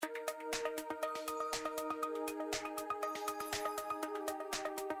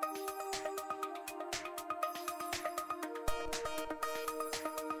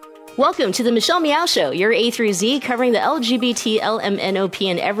Welcome to the Michelle Meow Show, your A through Z, covering the LGBT, LMNOP,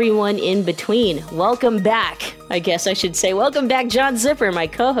 and everyone in between. Welcome back, I guess I should say. Welcome back, John Zipper, my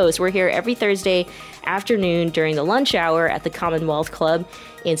co-host. We're here every Thursday afternoon during the lunch hour at the Commonwealth Club,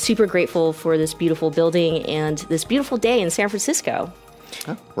 and super grateful for this beautiful building and this beautiful day in San Francisco.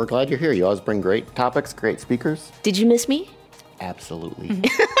 Oh, we're glad you're here. You always bring great topics, great speakers. Did you miss me? Absolutely.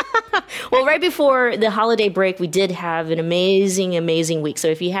 Well, right before the holiday break, we did have an amazing, amazing week. So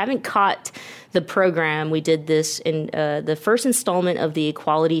if you haven't caught the program, we did this in the first installment of the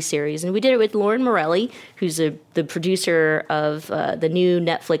Equality series. And we did it with Lauren Morelli, who's the producer of the new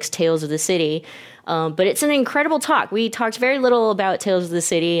Netflix Tales of the City. But it's an incredible talk. We talked very little about Tales of the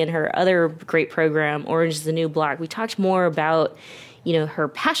City and her other great program, Orange is the New Black. We talked more about her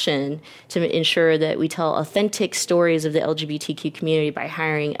passion to ensure that we tell authentic stories of the LGBTQ community by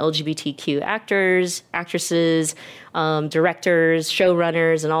hiring LGBTQ actors, actresses, directors,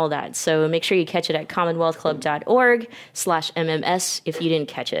 showrunners, and all that. So make sure you catch it at commonwealthclub.org/MMS if you didn't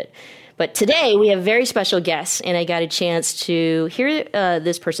catch it. But today we have very special guests, and I got a chance to hear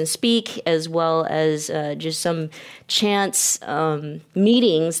this person speak, as well as just some chance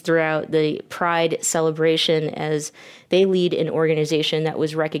meetings throughout the Pride celebration, as they lead an organization that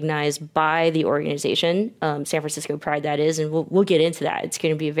was recognized by the organization, San Francisco Pride, that is, and we'll get into that. It's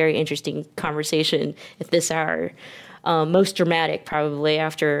going to be a very interesting conversation at this hour. Most dramatic, probably,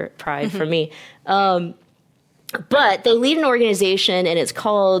 after Pride for me. But they lead an organization, and it's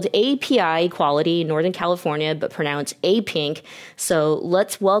called API Equality Northern California, but pronounced APINK. So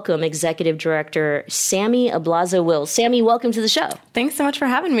let's welcome Executive Director Sammie Ablaza. Sammie, welcome to the show. Thanks so much for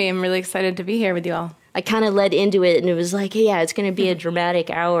having me. I'm really excited to be here with you all. I kind of led into it, and it was like, hey, yeah, it's going to be a dramatic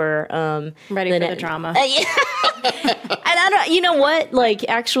hour. Ready for the drama. And I don't, you know what? Like,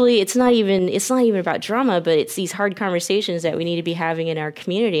 actually, it's not even about drama, but it's these hard conversations that we need to be having in our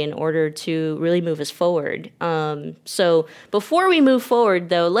community in order to really move us forward. So before we move forward,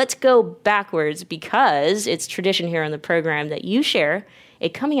 though, let's go backwards, because it's tradition here on the program that you share a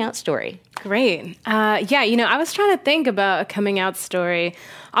coming out story. Great. I was trying to think about a coming out story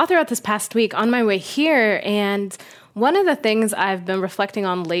all throughout this past week on my way here. And one of the things I've been reflecting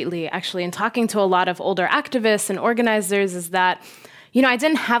on lately, actually, and talking to a lot of older activists and organizers, is that, I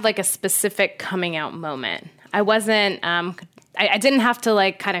didn't have like a specific coming out moment. I wasn't, I didn't have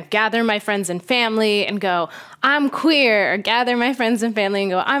to kind of gather my friends and family and go, I'm queer, or gather my friends and family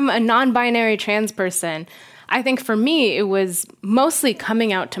and go, I'm a non-binary trans person. I think for me, it was mostly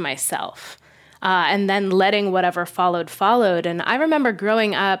coming out to myself and then letting whatever followed. And I remember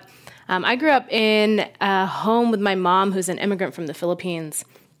growing up, I grew up in a home with my mom, who's an immigrant from the Philippines.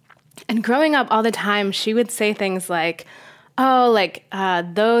 And growing up all the time, she would say things like,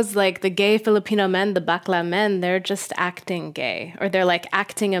 those the gay Filipino men, the bakla men, they're just acting gay, or they're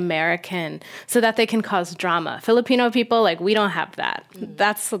acting American so that they can cause drama. Filipino people, we don't have that.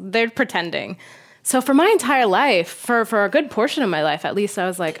 They're pretending. So for my entire life, for a good portion of my life, at least, I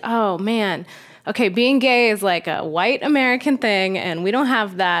was like, oh man, okay, being gay is like a white American thing, and we don't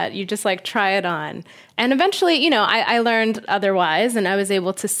have that. You just try it on. And eventually, I learned otherwise, and I was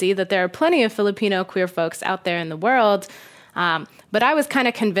able to see that there are plenty of Filipino queer folks out there in the world. But I was kind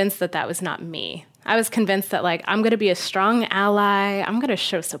of convinced that that was not me. I was convinced that I'm going to be a strong ally. I'm going to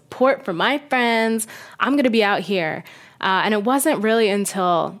show support for my friends. I'm going to be out here. And it wasn't really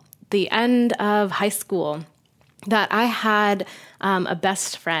until the end of high school that I had a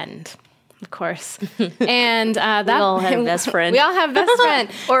best friend, of course. And we all have best friend. We all have best friend.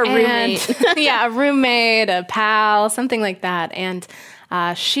 Or a roommate. Yeah, a roommate, a pal, something like that. And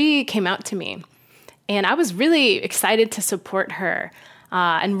she came out to me. And I was really excited to support her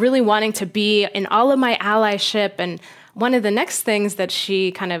and really wanting to be in all of my allyship. And one of the next things that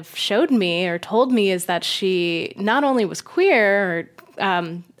she kind of showed me or told me is that she not only was queer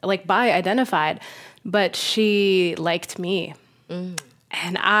or bi-identified, but she liked me.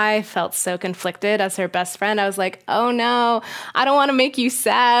 And I felt so conflicted as her best friend. I was like, oh no, I don't want to make you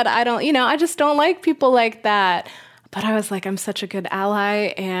sad. I just don't like people like that. But I was like, I'm such a good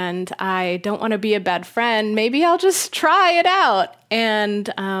ally and I don't want to be a bad friend. Maybe I'll just try it out. And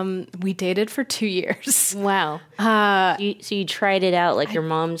we dated for 2 years. Wow. So you tried it out, like your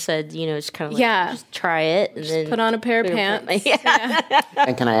mom said, it's kind of just try it. And then put on a pair of pants. Yeah.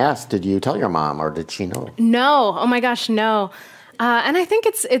 And can I ask, did you tell your mom, or did she know? No. Oh my gosh, no. And I think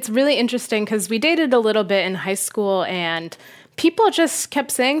it's really interesting because we dated a little bit in high school and people just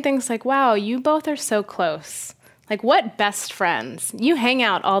kept saying things like, wow, you both are so close. What best friends? You hang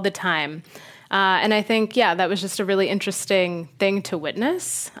out all the time. And I think, that was just a really interesting thing to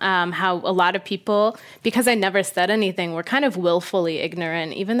witness, how a lot of people, because I never said anything, were kind of willfully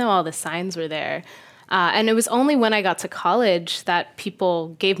ignorant, even though all the signs were there. And it was only when I got to college that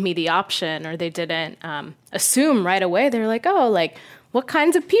people gave me the option, or they didn't assume right away. They were like, oh, like, what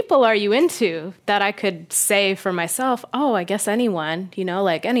kinds of people are you into? That I could say for myself, oh, I guess anyone,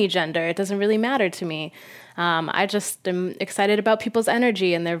 like any gender. It doesn't really matter to me. I just am excited about people's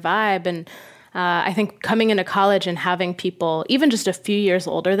energy and their vibe. And I think coming into college and having people, even just a few years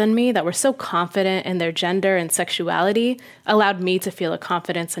older than me, that were so confident in their gender and sexuality allowed me to feel a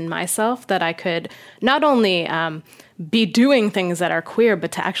confidence in myself that I could not only be doing things that are queer,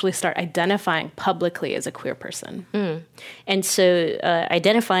 but to actually start identifying publicly as a queer person. And so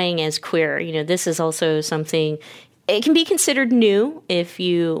identifying as queer, this is also something, it can be considered new if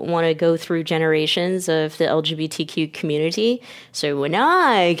you want to go through generations of the LGBTQ community. So when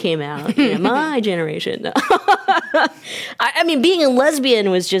I came out, my generation, I mean, being a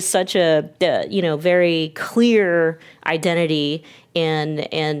lesbian was just such a, very clear identity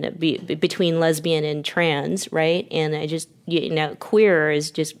and between lesbian and trans, right? And I just, queer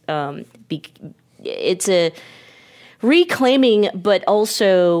is just, it's a reclaiming, but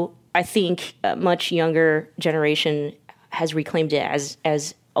also I think a much younger generation has reclaimed it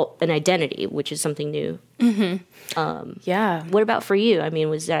as an identity, which is something new. Yeah. What about for you? I mean,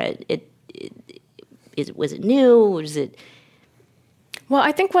 was that was it new? Was it? Well,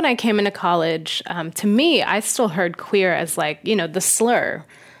 I think when I came into college, to me, I still heard queer as like, the slur.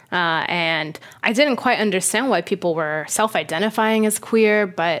 And I didn't quite understand why people were self-identifying as queer,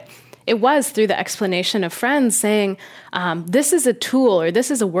 but it was through the explanation of friends saying, this is a tool or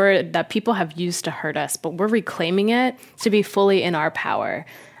this is a word that people have used to hurt us, but we're reclaiming it to be fully in our power.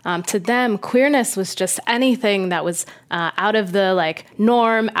 To them, queerness was just anything that was out of the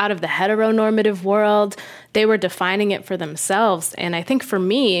norm, out of the heteronormative world. They were defining it for themselves. And I think for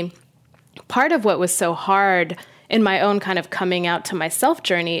me, part of what was so hard in my own kind of coming out to myself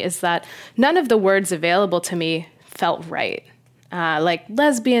journey is that none of the words available to me felt right.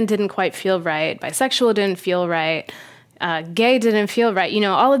 Lesbian didn't quite feel right, bisexual didn't feel right, gay didn't feel right.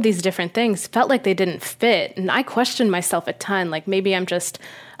 All of these different things felt like they didn't fit. And I questioned myself a ton, like maybe I'm just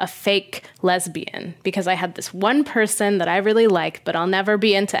a fake lesbian because I had this one person that I really like, but I'll never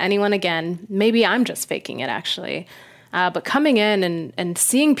be into anyone again. Maybe I'm just faking it, actually. But coming in and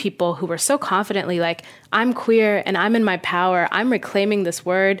seeing people who were so confidently like, I'm queer and I'm in my power, I'm reclaiming this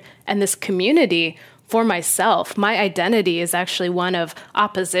word and this community for myself. My identity is actually one of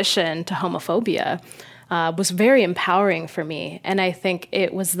opposition to homophobia, was very empowering for me. And I think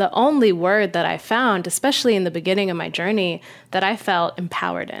it was the only word that I found, especially in the beginning of my journey, that I felt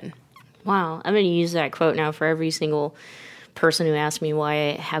empowered in. Wow. I'm going to use that quote now for every single person who asked me why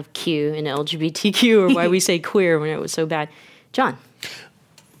I have Q in LGBTQ or why we say queer when it was so bad. John.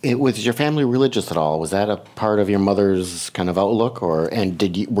 Was your family religious at all? Was that a part of your mother's kind of outlook,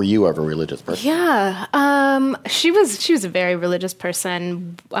 were you ever a religious person? Yeah, she was a very religious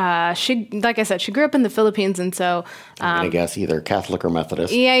person. She, like I said, she grew up in the Philippines, and so I'm gonna guess either Catholic or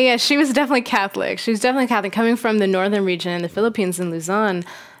Methodist. Yeah, she was definitely Catholic. She was definitely Catholic, coming from the northern region in the Philippines in Luzon.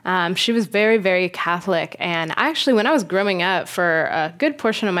 She was very, very Catholic. And actually, when I was growing up, for a good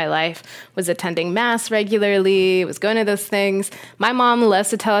portion of my life, was attending Mass regularly, was going to those things. My mom loves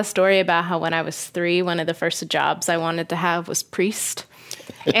to tell a story about how when I was 3, one of the first jobs I wanted to have was priest.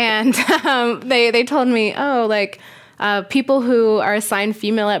 And they told me, people who are assigned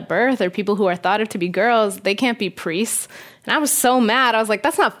female at birth or people who are thought of to be girls, they can't be priests. And I was so mad. I was like,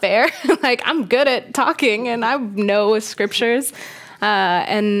 that's not fair. I'm good at talking and I know scriptures.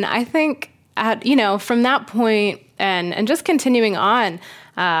 And I think from that point and just continuing on,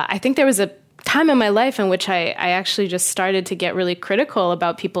 I think there was a time in my life in which I actually just started to get really critical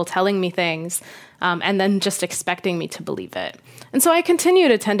about people telling me things, and then just expecting me to believe it. And so I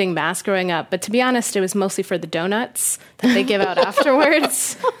continued attending Mass growing up, but to be honest, it was mostly for the donuts that they give out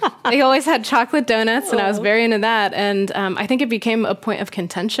afterwards. They always had chocolate donuts, and I was very into that. And I think it became a point of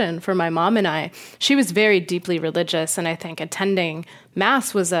contention for my mom and I. She was very deeply religious, and I think attending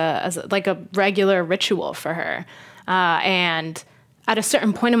Mass was a regular ritual for her. And at a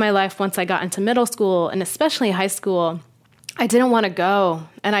certain point in my life, once I got into middle school, and especially high school, I didn't want to go,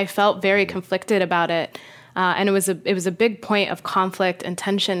 and I felt very conflicted about it. And it was a big point of conflict and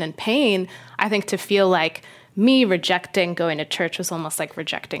tension and pain, I think, to feel like me rejecting going to church was almost like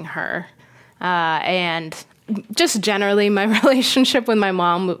rejecting her. And just generally, my relationship with my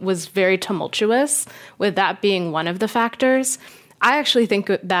mom was very tumultuous, with that being one of the factors. I actually think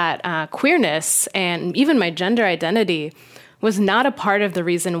that queerness and even my gender identity was not a part of the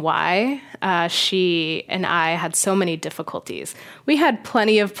reason why she and I had so many difficulties. We had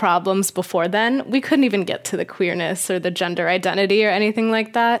plenty of problems before then. We couldn't even get to the queerness or the gender identity or anything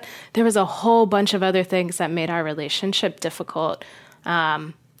like that. There was a whole bunch of other things that made our relationship difficult,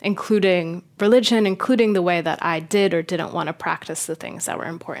 including religion, including the way that I did or didn't want to practice the things that were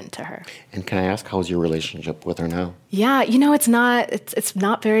important to her. And can I ask, how's your relationship with her now? Yeah, it's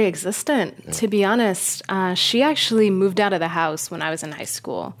not very existent, to be honest. She actually moved out of the house when I was in high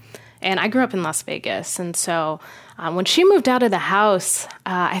school, and I grew up in Las Vegas. And so when she moved out of the house,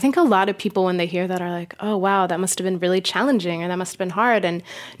 I think a lot of people, when they hear that, are like, oh, wow, that must have been really challenging, or that must have been hard. And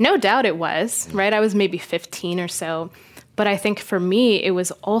no doubt it was, right? I was maybe 15 or so. But I think for me, it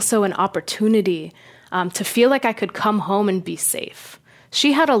was also an opportunity to feel like I could come home and be safe.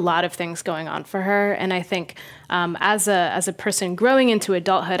 She had a lot of things going on for her. And I think as a person growing into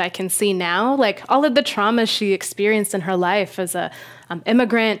adulthood, I can see now, like, all of the trauma she experienced in her life as a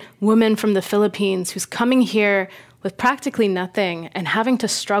immigrant woman from the Philippines who's coming here with practically nothing and having to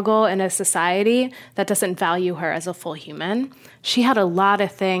struggle in a society that doesn't value her as a full human. She had a lot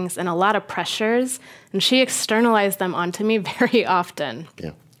of things and a lot of pressures, and she externalized them onto me very often.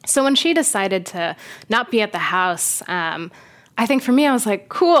 Yeah. So when she decided to not be at the house, I think for me, I was like,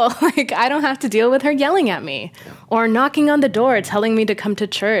 cool, like, I don't have to deal with her yelling at me or knocking on the door, telling me to come to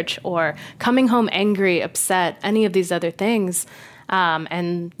church, or coming home angry, upset, any of these other things.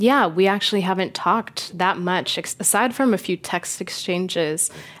 And yeah, we actually haven't talked that much, aside from a few text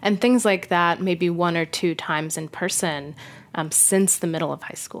exchanges and things like that, maybe 1 or 2 times in person since the middle of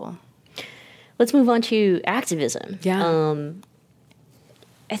high school. Let's move on to activism. Yeah.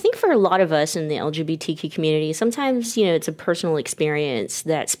 I think for a lot of us in the LGBTQ community, sometimes, it's a personal experience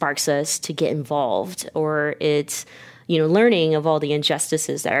that sparks us to get involved, or it's, learning of all the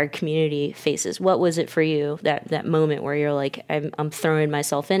injustices that our community faces. What was it for you, that moment where you're like, I'm throwing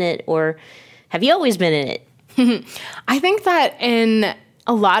myself in it, or have you always been in it? I think that in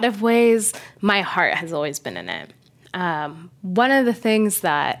a lot of ways, my heart has always been in it. One of the things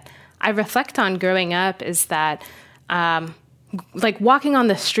that I reflect on growing up is that like walking on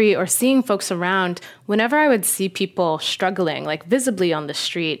the street or seeing folks around, whenever I would see people struggling, like visibly on the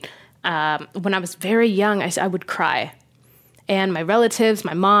street, when I was very young, I would cry. And my relatives,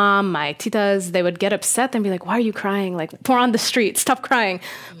 my mom, my titas, they would get upset and be like, why are you crying? Like, we're on the street, stop crying.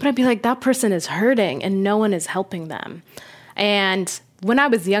 But I'd be like, that person is hurting and no one is helping them. And when I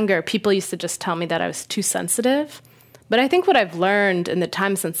was younger, people used to just tell me that I was too sensitive. But I think what I've learned in the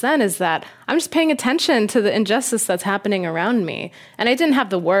time since then is that I'm just paying attention to the injustice that's happening around me. And I didn't have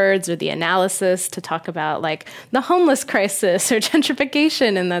the words or the analysis to talk about, like, the homeless crisis or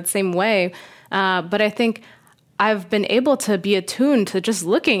gentrification in that same way. But I think I've been able to be attuned to just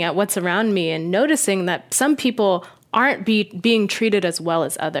looking at what's around me and noticing that some people aren't being treated as well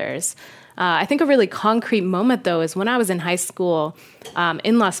as others. I think a really concrete moment, though, is when I was in high school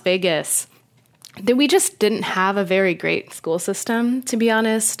in Las Vegas. That we just didn't have a very great school system, to be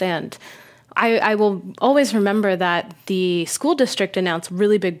honest. And I will always remember that the school district announced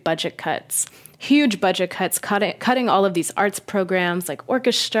really big budget cuts, huge budget cuts, cutting all of these arts programs like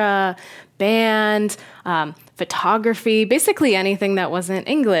orchestra, band, photography, basically anything that wasn't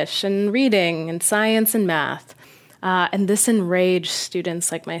English, and reading and science and math. And this enraged students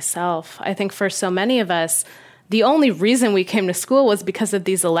like myself. I think for so many of us, the only reason we came to school was because of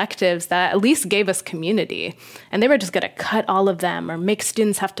these electives that at least gave us community. And they were just going to cut all of them or make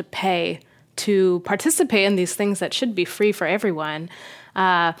students have to pay to participate in these things that should be free for everyone.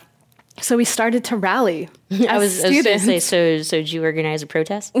 So we started to rally as students. I was going to say, so did you organize a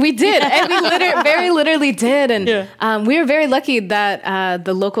protest? We did, and we very literally did. And we were very lucky that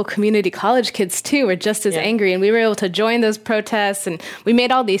the local community college kids, too, were just as angry. And we were able to join those protests. And we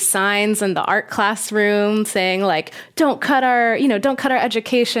made all these signs in the art classroom saying, like, don't cut our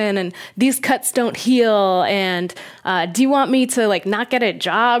education, and these cuts don't heal. And do you want me to, like, not get a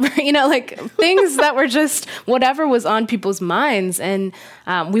job? Like things that were just whatever was on people's minds. And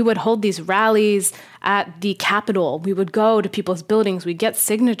we would hold these rallies at the Capitol. We would go to people's buildings. We'd get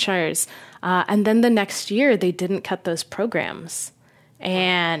signatures. And then the next year, they didn't cut those programs.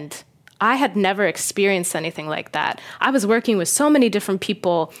 And I had never experienced anything like that. I was working with so many different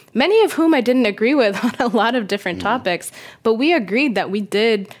people, many of whom I didn't agree with on a lot of different topics. But we agreed that we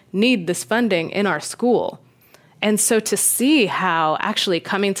did need this funding in our school. And so to see how actually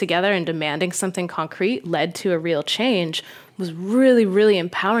coming together and demanding something concrete led to a real change was really, really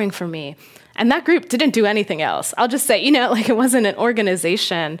empowering for me. And that group didn't do anything else. I'll just say, like, it wasn't an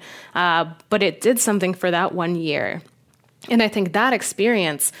organization, but it did something for that 1 year. And I think that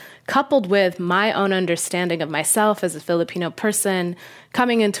experience, coupled with my own understanding of myself as a Filipino person,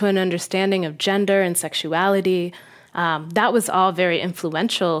 coming into an understanding of gender and sexuality, that was all very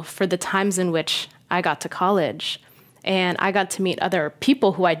influential for the times in which I got to college. And I got to meet other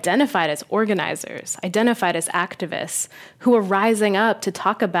people who identified as organizers, identified as activists, who were rising up to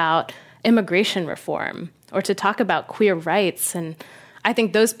talk about immigration reform or to talk about queer rights. And I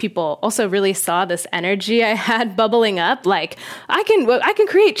think those people also really saw this energy I had bubbling up, like, I can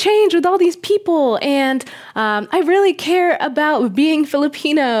create change with all these people, and I really care about being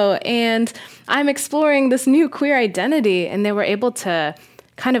Filipino, and I'm exploring this new queer identity. And they were able to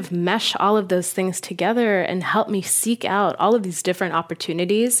kind of mesh all of those things together and help me seek out all of these different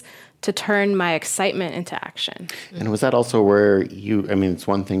opportunities to turn my excitement into action. And was that also where it's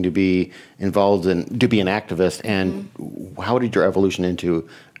one thing to be involved in, to be an activist, and how did your evolution into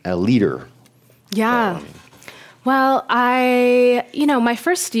a leader? Yeah. Well, my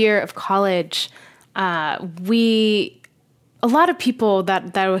first year of college, a lot of people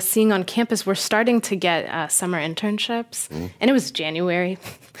that I was seeing on campus were starting to get summer internships, and it was January.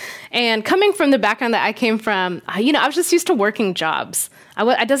 And coming from the background that I came from, I was just used to working jobs.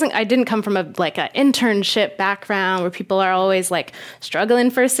 I didn't come from an internship background where people are always like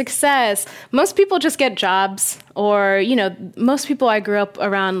struggling for success. Most people just get jobs, or most people I grew up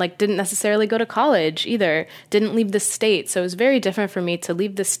around didn't necessarily go to college either, didn't leave the state. So it was very different for me to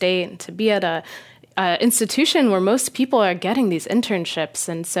leave the state and to be at a institution where most people are getting these internships.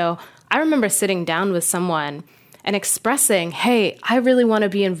 And so I remember sitting down with someone and expressing, hey, I really want to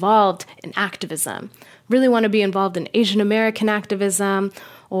be involved in activism, really want to be involved in Asian American activism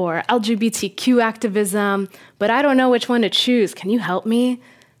or LGBTQ activism, but I don't know which one to choose. Can you help me?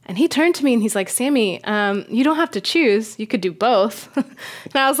 And he turned to me and he's like, Sammie, you don't have to choose. You could do both.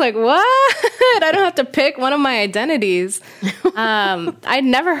 And I was like, what? I don't have to pick one of my identities. I'd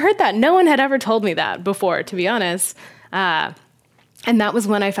never heard that. No one had ever told me that before, to be honest. And that was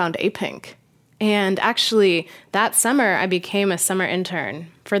when I found A-Pink. And actually, that summer, I became a summer intern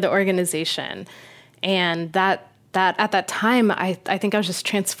for the organization. And that at that time, I think I was just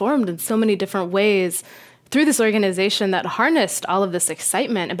transformed in so many different ways through this organization that harnessed all of this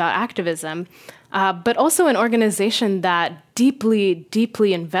excitement about activism, but also an organization that deeply,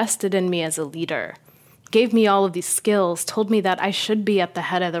 deeply invested in me as a leader, gave me all of these skills, told me that I should be at the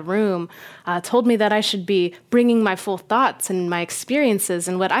head of the room, told me that I should be bringing my full thoughts and my experiences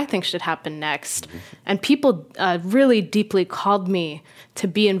and what I think should happen next. And people really deeply called me to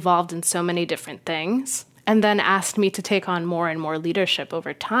be involved in so many different things, and then asked me to take on more and more leadership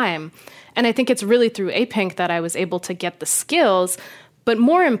over time. And I think it's really through A-Pink that I was able to get the skills, but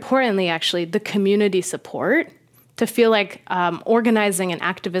more importantly, actually, the community support to feel like organizing and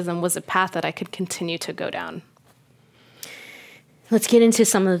activism was a path that I could continue to go down. Let's get into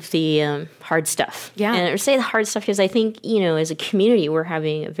some of the hard stuff. Yeah. And I say the hard stuff because I think, as a community, we're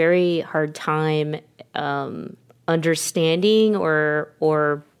having a very hard time understanding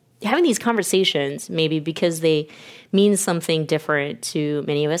or having these conversations, maybe because they mean something different to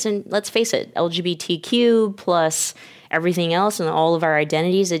many of us. And let's face it, LGBTQ plus everything else and all of our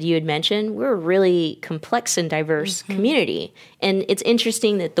identities that you had mentioned, we're a really complex and diverse community. And it's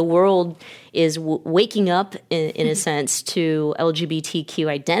interesting that the world is waking up, in a sense, to LGBTQ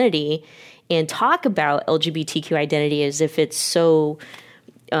identity and talk about LGBTQ identity as if it's so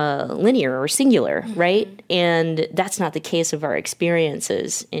linear or singular, right? And that's not the case of our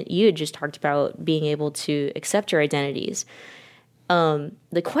experiences. And you had just talked about being able to accept your identities.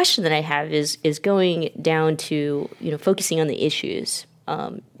 The question that I have is going down to, focusing on the issues.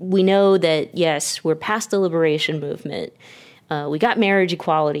 We know that, yes, we're past the liberation movement. We got marriage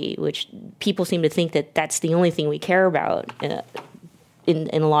equality, which people seem to think that that's the only thing we care about in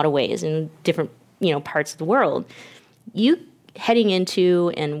a lot of ways in different, parts of the world. You heading into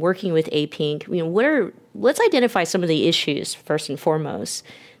and working with A-Pink, let's identify some of the issues first and foremost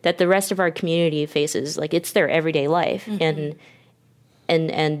that the rest of our community faces. Like, it's their everyday life, and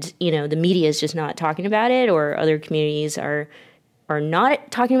the media is just not talking about it, or other communities are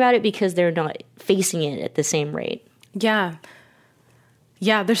not talking about it because they're not facing it at the same rate. Yeah.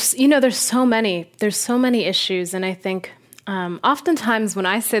 There's so many issues, and I think oftentimes when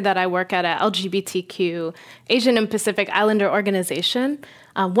I say that I work at a LGBTQ Asian and Pacific Islander organization,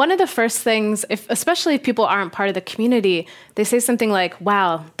 one of the first things, especially if people aren't part of the community, they say something like,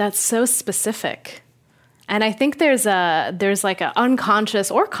 "Wow, that's so specific." And I think there's like an unconscious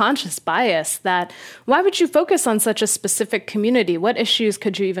or conscious bias that, why would you focus on such a specific community? What issues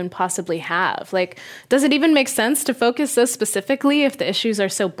could you even possibly have? Like, does it even make sense to focus so specifically if the issues are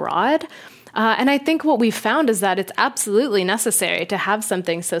so broad? And I think what we found is that it's absolutely necessary to have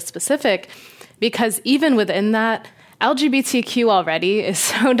something so specific, because even within that, LGBTQ already is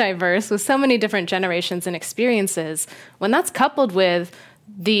so diverse with so many different generations and experiences. When that's coupled with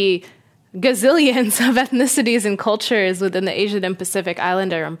the gazillions of ethnicities and cultures within the Asian and Pacific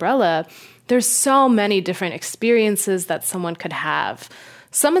Islander umbrella, there's so many different experiences that someone could have.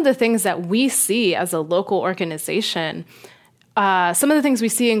 Some of the things that we see as a local organization, some of the things we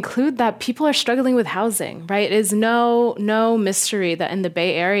see include that people are struggling with housing, right? It is no mystery that in the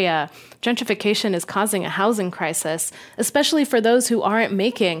Bay Area, gentrification is causing a housing crisis, especially for those who aren't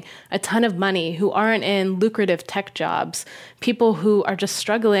making a ton of money, who aren't in lucrative tech jobs, people who are just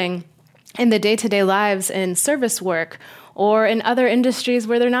struggling in the day-to-day lives in service work or in other industries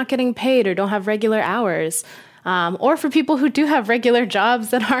where they're not getting paid or don't have regular hours. Or for people who do have regular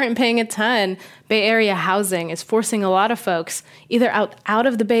jobs that aren't paying a ton. Bay Area housing is forcing a lot of folks either out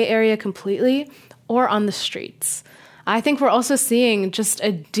of the Bay Area completely or on the streets. I think we're also seeing just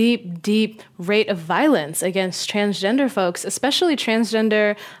a deep rate of violence against transgender folks, especially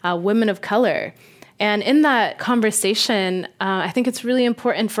transgender women of color. And in that conversation, I think it's really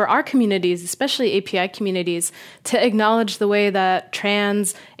important for our communities, especially API communities, to acknowledge the way that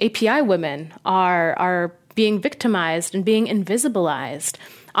trans API women are being victimized and being invisibilized.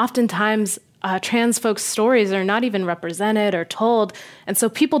 Oftentimes, trans folks' stories are not even represented or told, and so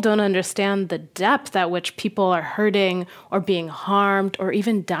people don't understand the depth at which people are hurting or being harmed or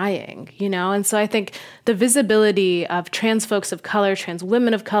even dying, you know? And so I think the visibility of trans folks of color, trans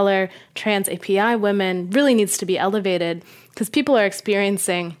women of color, trans API women really needs to be elevated, because people are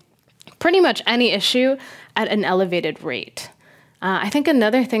experiencing pretty much any issue at an elevated rate. I think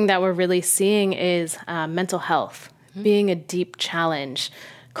another thing that we're really seeing is mental health being a deep challenge.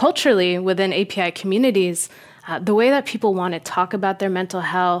 Culturally, within API communities, the way that people want to talk about their mental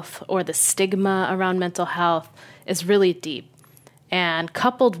health or the stigma around mental health is really deep. And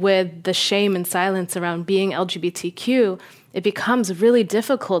coupled with the shame and silence around being LGBTQ, it becomes really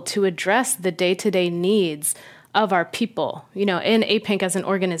difficult to address the day-to-day needs of our people. You know, in APINC as an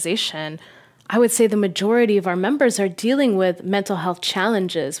organization, I would say the majority of our members are dealing with mental health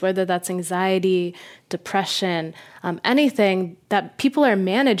challenges, whether that's anxiety, depression, anything that people are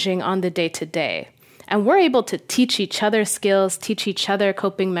managing on the day-to-day. And we're able to teach each other skills, teach each other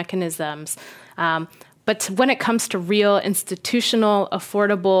coping mechanisms. But when it comes to real institutional,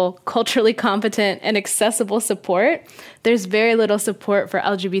 affordable, culturally competent, and accessible support, there's very little support for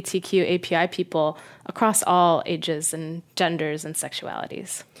LGBTQ API people across all ages and genders and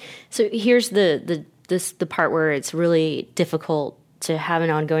sexualities. So here's the part where it's really difficult to have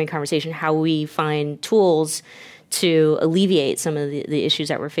an ongoing conversation, how we find tools to alleviate some of the issues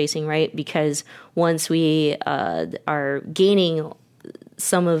that we're facing, right? Because once we are gaining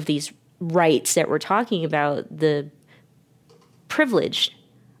some of these rights that we're talking about, the privilege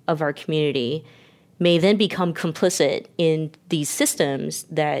of our community may then become complicit in these systems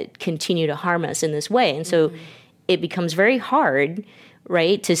that continue to harm us in this way. And so it becomes very hard,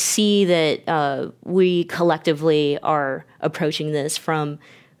 right, to see that we collectively are approaching this from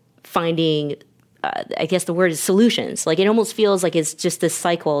finding I guess the word is solutions. Like, it almost feels like it's just this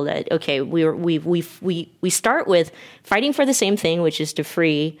cycle that, okay, we start with fighting for the same thing, which is to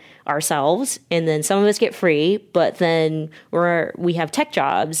free ourselves, and then some of us get free, but then we have tech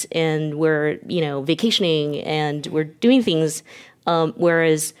jobs and we're, vacationing and we're doing things,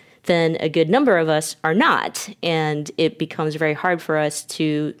 whereas then a good number of us are not, and it becomes very hard for us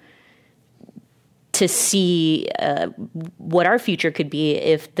to see what our future could be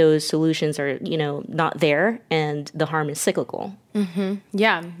if those solutions are, not there and the harm is cyclical. Mm-hmm.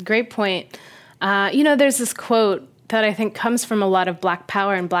 Yeah, great point. There's this quote that I think comes from a lot of Black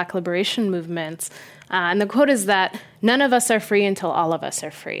power and Black liberation movements. And the quote is that none of us are free until all of us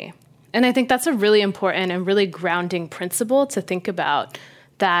are free. And I think that's a really important and really grounding principle to think about,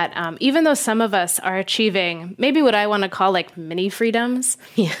 that even though some of us are achieving maybe what I want to call like mini freedoms,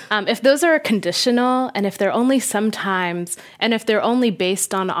 if those are conditional and if they're only sometimes, and if they're only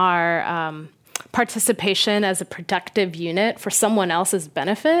based on our participation as a productive unit for someone else's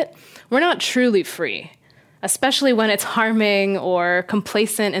benefit, we're not truly free, especially when it's harming or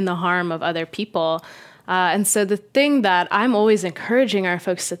complacent in the harm of other people. And so the thing that I'm always encouraging our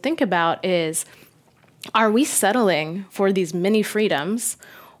folks to think about is, are we settling for these mini freedoms,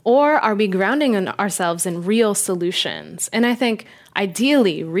 or are we grounding ourselves in real solutions? And I think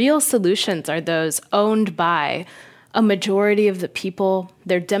ideally, real solutions are those owned by a majority of the people.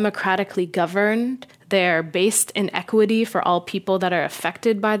 They're democratically governed. They're based in equity for all people that are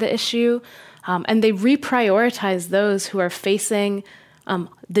affected by the issue. And they reprioritize those who are facing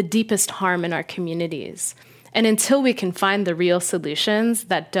the deepest harm in our communities. And until we can find the real solutions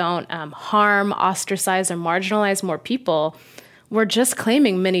that don't harm, ostracize, or marginalize more people, we're just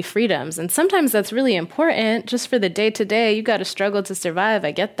claiming many freedoms. And sometimes that's really important just for the day-to-day. You got to struggle to survive.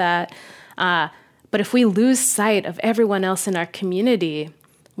 I get that. But if we lose sight of everyone else in our community,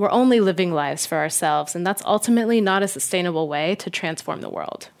 we're only living lives for ourselves. And that's ultimately not a sustainable way to transform the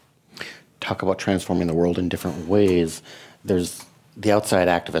world. Talk about transforming the world in different ways. There's the outside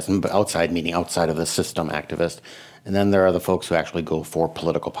activist, and outside meaning outside of the system activist. And then there are the folks who actually go for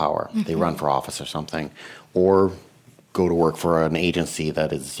political power. Mm-hmm. They run for office or something, or go to work for an agency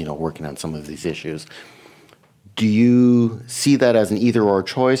that is, working on some of these issues. Do you see that as an either-or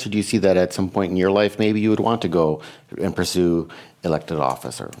choice, or do you see that at some point in your life maybe you would want to go and pursue elected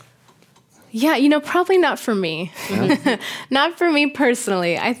office? Yeah, probably not for me. Yeah. Not for me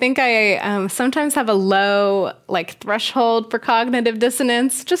personally. I think I sometimes have a low threshold for cognitive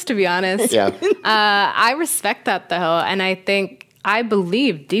dissonance, just to be honest. Yeah. I respect that though, and I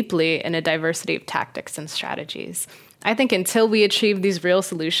believe deeply in a diversity of tactics and strategies. I think until we achieve these real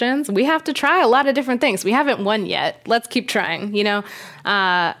solutions, we have to try a lot of different things. We haven't won yet. Let's keep trying,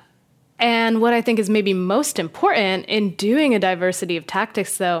 And what I think is maybe most important in doing a diversity of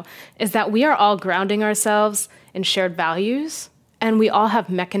tactics, though, is that we are all grounding ourselves in shared values, and we all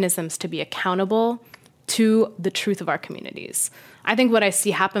have mechanisms to be accountable to the truth of our communities. I think what I see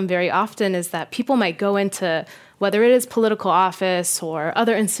happen very often is that people might go into, whether it is political office or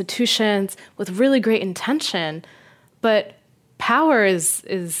other institutions, with really great intention, but power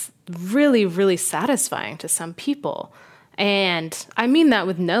is really, really satisfying to some people. And I mean that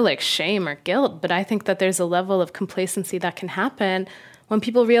with no shame or guilt, but I think that there's a level of complacency that can happen when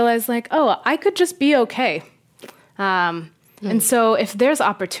people realize I could just be okay. And so if there's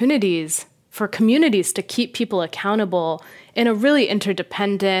opportunities for communities to keep people accountable in a really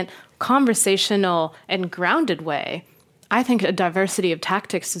interdependent, conversational, and grounded way, I think a diversity of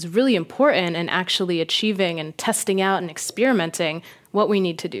tactics is really important in actually achieving and testing out and experimenting what we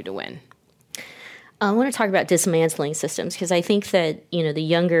need to do to win. I want to talk about dismantling systems because I think that, the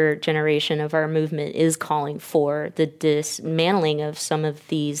younger generation of our movement is calling for the dismantling of some of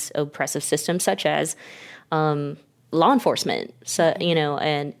these oppressive systems, such as law enforcement. So,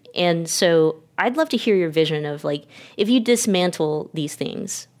 and so I'd love to hear your vision of if you dismantle these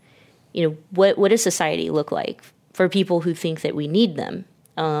things, what does society look like for people who think that we need them?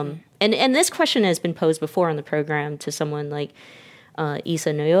 And this question has been posed before on the program to someone like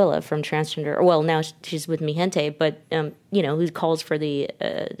Isa Noyola from Transgender. Well, now she's with Mi Gente, but who calls for the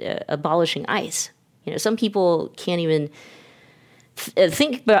abolishing ICE. Some people can't even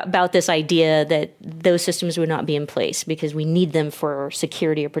think about this idea that those systems would not be in place because we need them for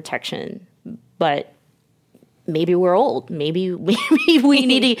security or protection. But maybe we're old. Maybe we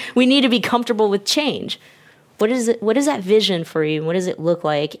need to be comfortable with change. What is that vision for you? What does it look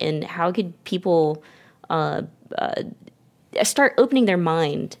like? And how could people start opening their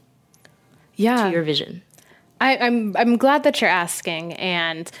mind to your vision? I'm glad that you're asking.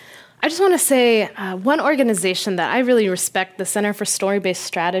 And I just want to say one organization that I really respect, the Center for Story-Based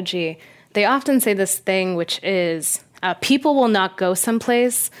Strategy, they often say this thing, which is people will not go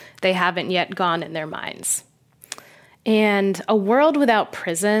someplace they haven't yet gone in their minds. And a world without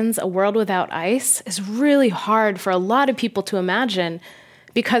prisons, a world without ICE is really hard for a lot of people to imagine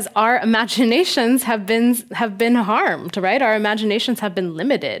because our imaginations have been harmed, right? Our imaginations have been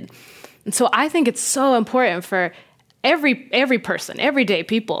limited. And so I think it's so important for every person, everyday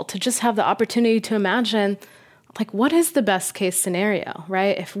people to just have the opportunity to imagine what is the best case scenario,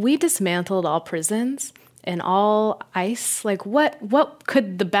 right? If we dismantled all prisons and all ICE, what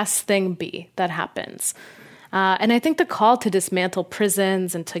could the best thing be that happens? And I think the call to dismantle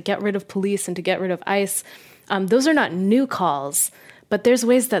prisons and to get rid of police and to get rid of ICE, those are not new calls, but there's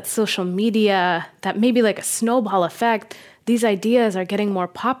ways that social media, that maybe a snowball effect, these ideas are getting more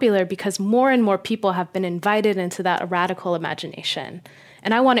popular because more and more people have been invited into that radical imagination.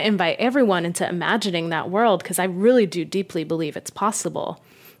 And I want to invite everyone into imagining that world because I really do deeply believe it's possible.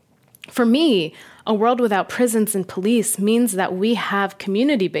 For me, a world without prisons and police means that we have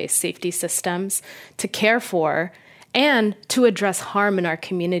community-based safety systems to care for and to address harm in our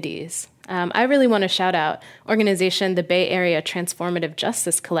communities. I really want to shout out organization, the Bay Area Transformative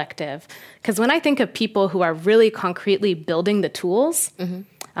Justice Collective, because when I think of people who are really concretely building the tools,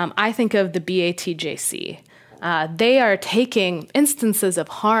 I think of the BATJC. They are taking instances of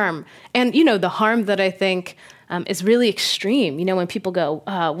harm, and the harm that I think is really extreme. When people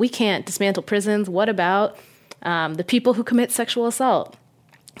go, we can't dismantle prisons, what about the people who commit sexual assault?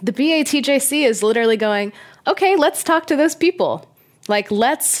 The BATJC is literally going, okay, let's talk to those people. Like,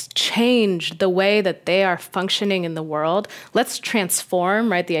 let's change the way that they are functioning in the world. Let's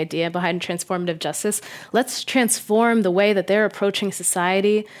transform, right? The idea behind transformative justice. Let's transform the way that they're approaching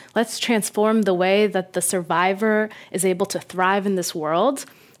society. Let's transform the way that the survivor is able to thrive in this world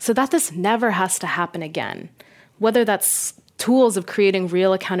so that this never has to happen again. Whether that's tools of creating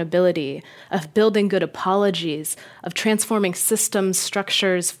real accountability, of building good apologies, of transforming systems,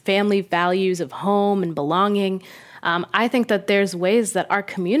 structures, family values of home and belonging. I think that there's ways that our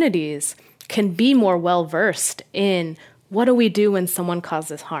communities can be more well-versed in what do we do when someone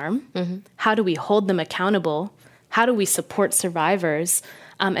causes harm? Mm-hmm. How do we hold them accountable? How do we support survivors?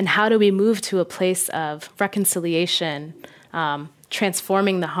 And how do we move to a place of reconciliation,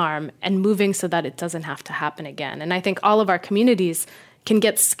 transforming the harm and moving so that it doesn't have to happen again? And I think all of our communities can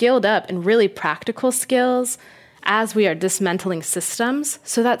get skilled up in really practical skills as we are dismantling systems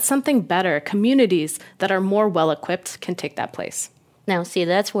so that something better, communities that are more well-equipped can take that place. Now, see,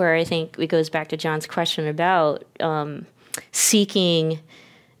 that's where I think it goes back to John's question about seeking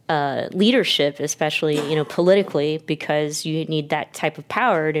leadership, especially, politically, because you need that type of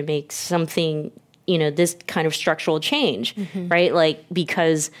power to make something, this kind of structural change, mm-hmm. right? Like,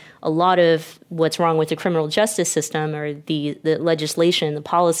 because a lot of what's wrong with the criminal justice system are the legislation, the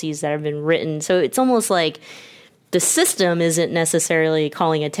policies that have been written. So it's almost like the system isn't necessarily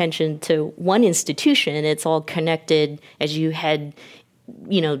calling attention to one institution. It's all connected as you head,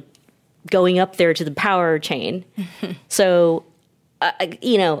 going up there to the power chain. Mm-hmm. So,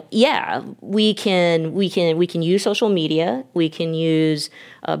 we can use social media. We can use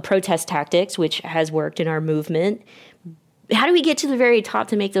protest tactics, which has worked in our movement. How do we get to the very top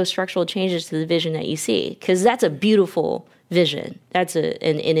to make those structural changes to the vision that you see? Because that's a beautiful vision. That's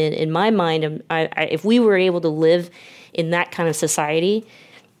in my mind, if we were able to live in that kind of society,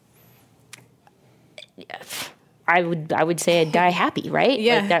 I would say I'd die happy, right?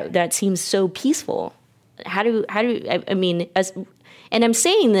 Yeah. Like that seems so peaceful. And I'm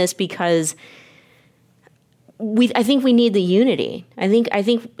saying this because I think we need the unity. I think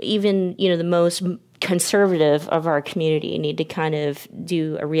even, the most conservative of our community need to kind of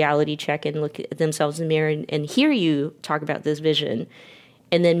do a reality check and look at themselves in the mirror and hear you talk about this vision,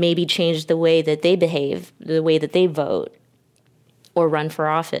 and then maybe change the way that they behave, the way that they vote or run for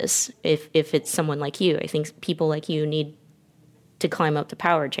office. If it's someone like you, I think people like you need to climb up the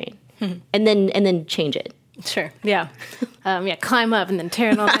power chain and then change it. Sure. Yeah. Climb up and then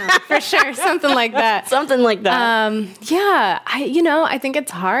tear it all down. For sure. Something like that. Something like that. I think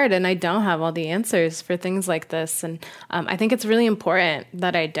it's hard and I don't have all the answers for things like this. And I think it's really important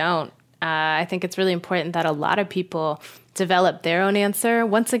that I don't. I think it's really important that a lot of people develop their own answer,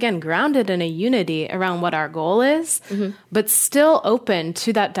 once again, grounded in a unity around what our goal is, mm-hmm. but still open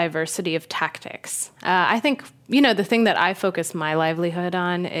to that diversity of tactics. I think, the thing that I focus my livelihood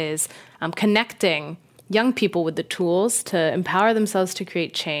on is connecting young people with the tools to empower themselves to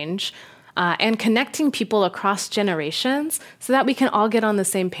create change, and connecting people across generations so that we can all get on the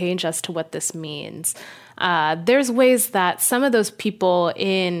same page as to what this means. There's ways that some of those people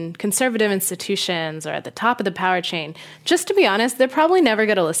in conservative institutions or at the top of the power chain, just to be honest, they're probably never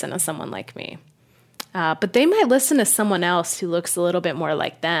going to listen to someone like me. But they might listen to someone else who looks a little bit more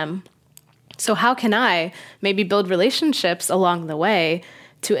like them. So how can I maybe build relationships along the way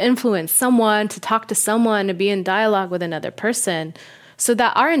to influence someone, to talk to someone, to be in dialogue with another person, so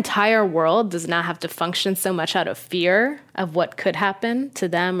that our entire world does not have to function so much out of fear of what could happen to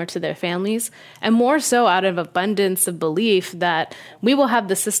them or to their families, and more so out of abundance of belief that we will have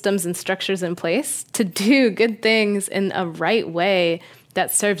the systems and structures in place to do good things in a right way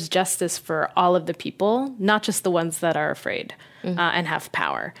that serves justice for all of the people, not just the ones that are afraid and have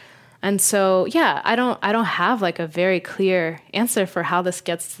power. And so, I don't have like a very clear answer for how this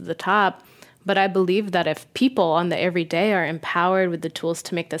gets to the top, but I believe that if people on the everyday are empowered with the tools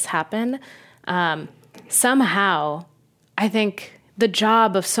to make this happen, somehow, I think the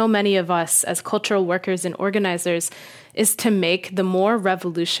job of so many of us as cultural workers and organizers is to make the more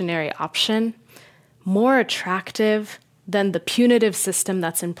revolutionary option more attractive than the punitive system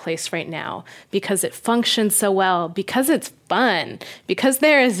that's in place right now, because it functions so well, because it's fun, because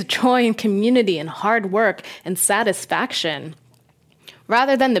there is joy and community and hard work and satisfaction,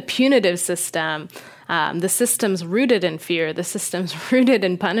 rather than the punitive system, the systems rooted in fear, the systems rooted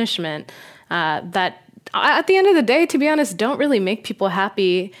in punishment, that at the end of the day, to be honest, don't really make people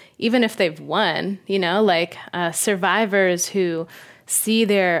happy, even if they've won, like survivors who see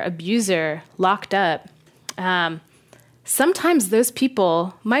their abuser locked up. Sometimes those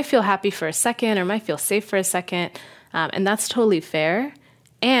people might feel happy for a second or might feel safe for a second, and that's totally fair.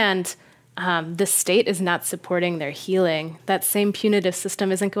 And the state is not supporting their healing. That same punitive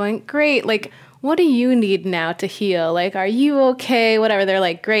system isn't going, great, like, what do you need now to heal? Like, are you okay? Whatever. They're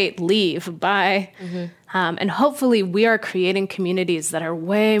like, great, leave, bye. And hopefully we are creating communities that are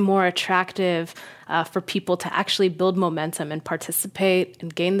way more attractive for people to actually build momentum and participate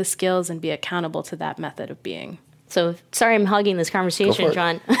and gain the skills and be accountable to that method of being. So sorry, I'm hogging this conversation,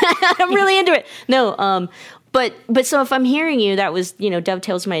 John. I'm really into it. No, but so if I'm hearing you, that was,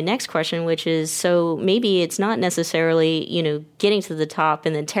 dovetails my next question, which is, so maybe it's not necessarily, getting to the top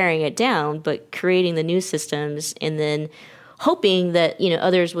and then tearing it down, but creating the new systems and then hoping that,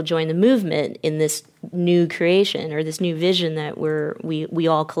 others will join the movement in this new creation or this new vision that we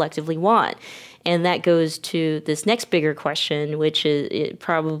all collectively want. And that goes to this next bigger question, which is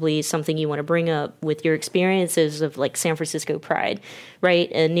probably something you want to bring up with your experiences of like San Francisco Pride,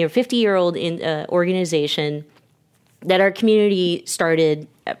 right? A near 50-year-old organization that our community started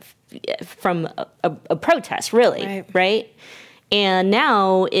from a protest, really, right? And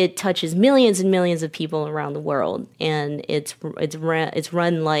now it touches millions and millions of people around the world, and it's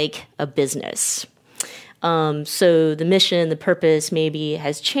run like a business. So the mission, the purpose maybe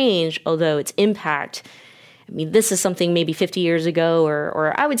has changed, although its impact, I mean, this is something maybe 50 years ago,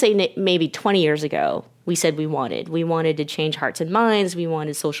 or I would say maybe 20 years ago, we said we wanted. We wanted to change hearts and minds. We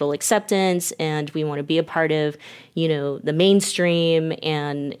wanted social acceptance, and we want to be a part of, the mainstream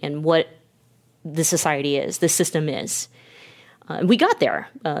and what the society is, the system is. We got there.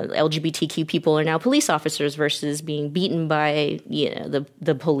 LGBTQ people are now police officers versus being beaten by,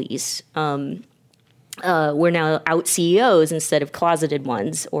 the police. We're now out CEOs instead of closeted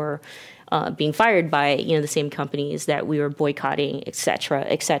ones, or being fired by the same companies that we were boycotting, et cetera,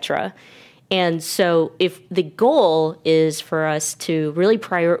 et cetera. And so if the goal is for us to really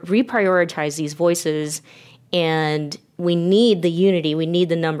reprioritize these voices, and we need the unity, we need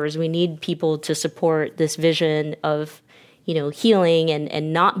the numbers, we need people to support this vision of healing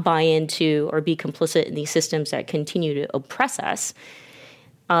and not buy into or be complicit in these systems that continue to oppress us.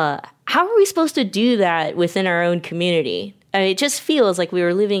 How are we supposed to do that within our own community? It just feels like we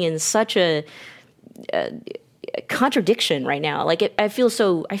were living in such a contradiction right now. Like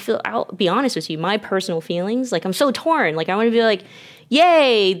I'll be honest with you, my personal feelings, like I'm so torn. Like I want to be like,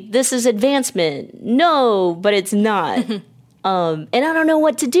 yay, this is advancement. No, but it's not. And I don't know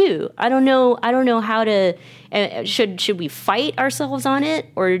what to do. I don't know how to, should we fight ourselves on it,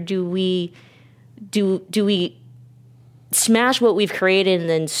 or do we smash what we've created and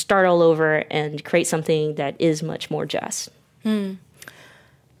then start all over and create something that is much more just?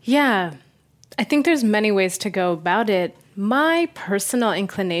 Yeah, I think there's many ways to go about it. My personal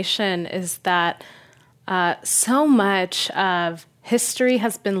inclination is that so much of history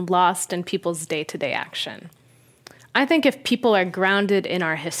has been lost in people's day-to-day action. I think if people are grounded in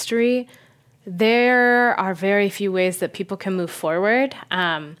our history, there are very few ways that people can move forward.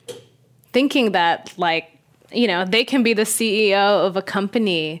 Thinking that, they can be the CEO of a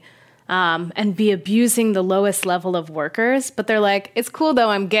company and be abusing the lowest level of workers, but they're like, it's cool though,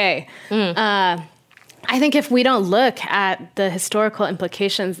 I'm gay. I think if we don't look at the historical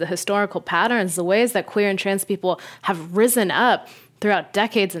implications, the historical patterns, the ways that queer and trans people have risen up throughout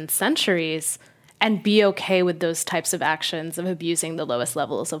decades and centuries, and be okay with those types of actions of abusing the lowest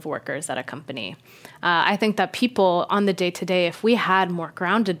levels of workers at a company. I think that people on the day-to-day, if we had more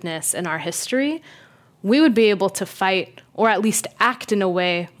groundedness in our history, we would be able to fight, or at least act in a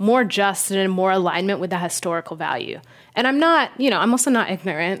way more just and in more alignment with the historical value. And I'm also not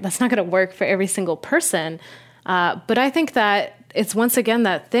ignorant. That's not going to work for every single person. But I think that it's once again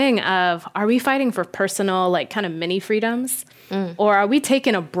that thing of, are we fighting for personal, kind of mini freedoms? Or are we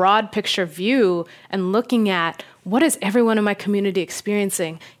taking a broad picture view and looking at what is everyone in my community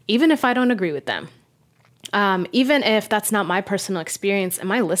experiencing, even if I don't agree with them? Even if that's not my personal experience,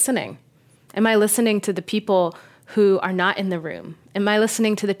 am I listening? Am I listening to the people who are not in the room? Am I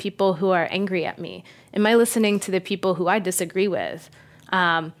listening to the people who are angry at me? Am I listening to the people who I disagree with?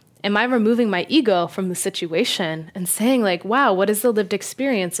 Am I removing my ego from the situation and saying wow, what is the lived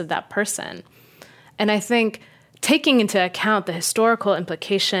experience of that person? And I think taking into account the historical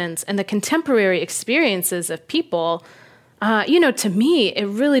implications and the contemporary experiences of people, to me, it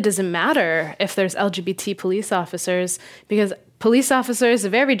really doesn't matter if there's LGBT police officers, because police officers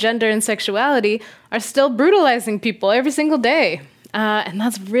of every gender and sexuality are still brutalizing people every single day. And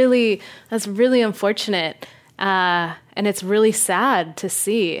that's really unfortunate. And it's really sad to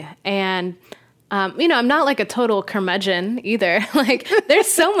see. And I'm not like a total curmudgeon either. Like, there's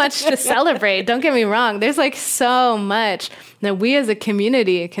so much to celebrate. Don't get me wrong. There's like so much that we as a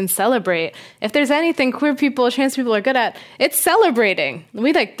community can celebrate. If there's anything queer people, trans people are good at, it's celebrating.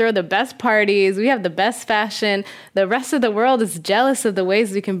 We like throw the best parties. We have the best fashion. The rest of the world is jealous of the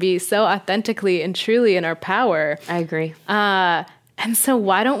ways we can be so authentically and truly in our power. I agree. And so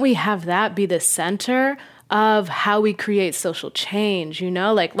why don't we have that be the center of how we create social change?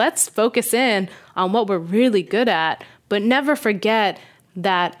 Like, let's focus in on what we're really good at, but never forget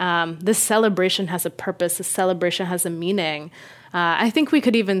that this celebration has a purpose. This celebration has a meaning. I think we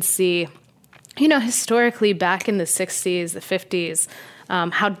could even see, historically back in the 60s, the 50s,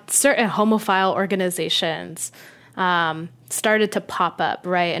 how certain homophile organizations started to pop up,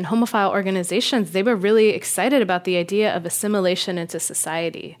 right? And homophile organizations, they were really excited about the idea of assimilation into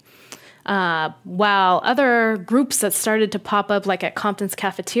society. While other groups that started to pop up, like at Compton's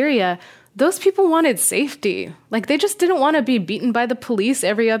cafeteria, those people wanted safety. Like, they just didn't want to be beaten by the police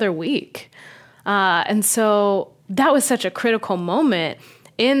every other week. And so that was such a critical moment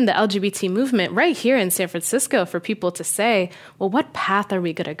in the LGBT movement right here in San Francisco for people to say, well, what path are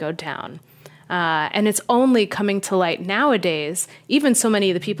we going to go down? And it's only coming to light nowadays. Even so many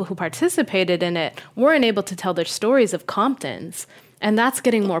of the people who participated in it weren't able to tell their stories of Compton's. And that's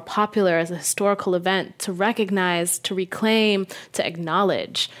getting more popular as a historical event to recognize, to reclaim, to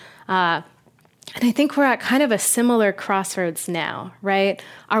acknowledge. And I think we're at kind of a similar crossroads now, right?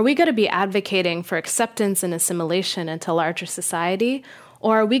 Are we going to be advocating for acceptance and assimilation into larger society?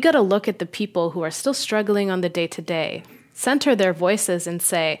 Or are we going to look at the people who are still struggling on the day-to-day, center their voices and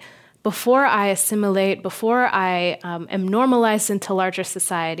say, before I assimilate, before I am normalized into larger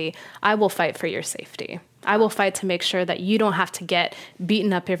society, I will fight for your safety. I will fight to make sure that you don't have to get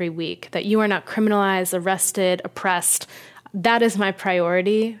beaten up every week, that you are not criminalized, arrested, oppressed. That is my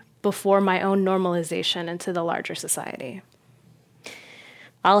priority before my own normalization into the larger society.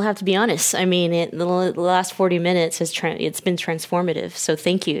 I'll have to be honest. I mean, the last 40 minutes it's been transformative. So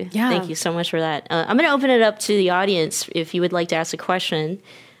thank you. Yeah. Thank you so much for that. I'm going to open it up to the audience if you would like to ask a question.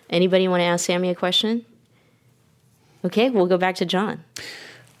 Anybody want to ask Sammie a question? Okay, we'll go back to John.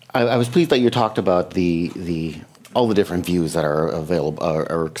 I was pleased that you talked about all the different views that are available,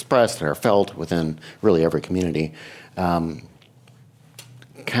 are expressed and are felt within really every community. Kind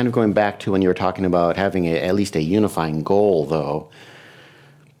of going back to when you were talking about having at least a unifying goal, though,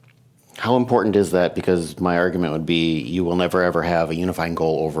 how important is that? Because my argument would be you will never, ever have a unifying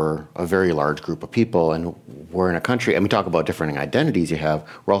goal over a very large group of people. And we're in a country, and we talk about different identities you have,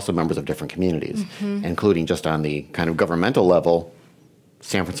 we're also members of different communities, including just on the kind of governmental level,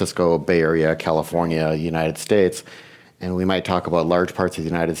 San Francisco, Bay Area, California, United States. And we might talk about large parts of the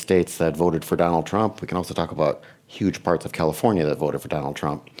United States that voted for Donald Trump. We can also talk about huge parts of California that voted for Donald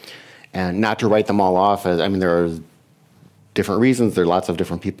Trump. And not to write them all off as, there are different reasons. There are lots of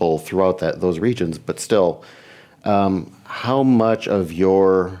different people throughout those regions. But still, how much of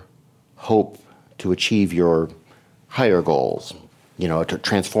your hope to achieve your higher goals,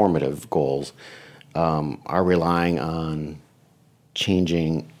 transformative goals, are relying on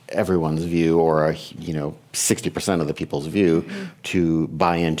changing everyone's view or 60% of the people's view to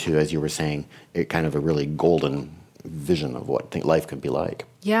buy into, as you were saying, kind of a really golden vision of what life could be like?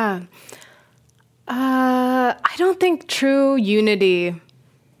 Yeah. I don't think true unity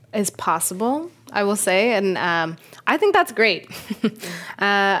is possible, I will say. And I think that's great.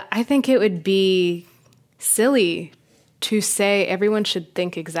 I think it would be silly to say everyone should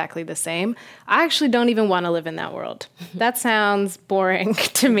think exactly the same. I actually don't even want to live in that world. That sounds boring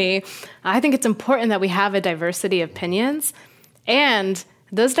to me. I think it's important that we have a diversity of opinions, and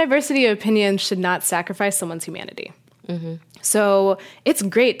those diversity of opinions should not sacrifice someone's humanity. So it's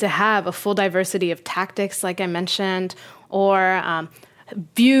great to have a full diversity of tactics, like I mentioned, or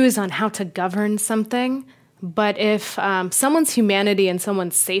views on how to govern something. But if someone's humanity and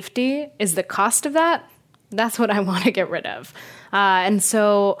someone's safety is the cost of that, that's what I want to get rid of. And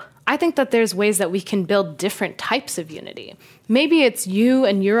so I think that there's ways that we can build different types of unity. Maybe it's you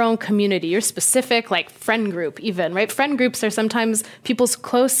and your own community, your specific friend group even, right? Friend groups are sometimes people's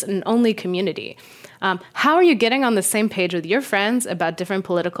close and only community. How are you getting on the same page with your friends about different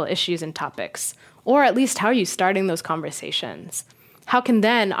political issues and topics? Or at least how are you starting those conversations? How can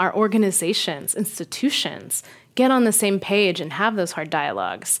then our organizations, institutions, get on the same page and have those hard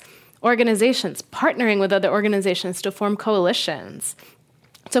dialogues? Organizations partnering with other organizations to form coalitions,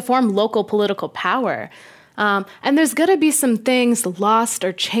 to form local political power. And there's going to be some things lost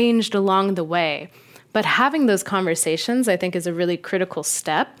or changed along the way. But having those conversations, I think, is a really critical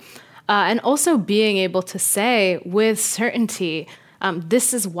step. And also being able to say with certainty,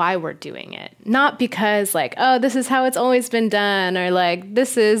 this is why we're doing it. Not because like, oh, this is how it's always been done, or like,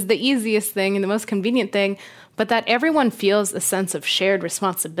 this is the easiest thing and the most convenient thing, but that everyone feels a sense of shared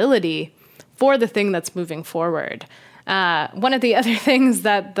responsibility for the thing that's moving forward. One of the other things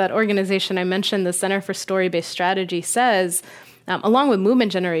that organization I mentioned, the Center for Story-Based Strategy, says, along with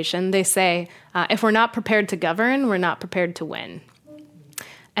movement generation, they say, if we're not prepared to govern, we're not prepared to win.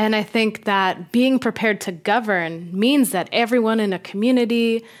 And I think that being prepared to govern means that everyone in a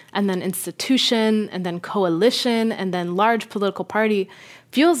community and then institution and then coalition and then large political party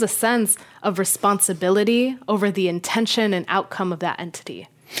feels a sense of responsibility over the intention and outcome of that entity.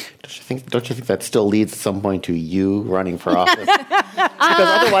 Don't you think that still leads at some point to you running for office? Because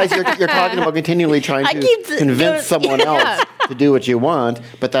otherwise you're talking about continually trying to convince someone else to do what you want,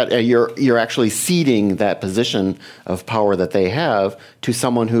 but that you're actually ceding that position of power that they have to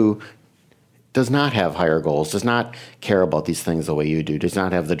someone who does not have higher goals, does not care about these things the way you do, does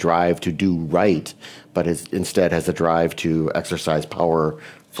not have the drive to do right, but instead has the drive to exercise power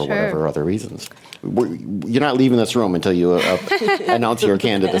for whatever other reasons. You're not leaving this room until you announce your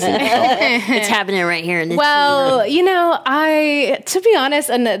candidacy. It's happening right here in this Well, to be honest,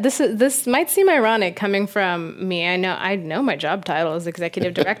 and this might seem ironic coming from me. I know my job title is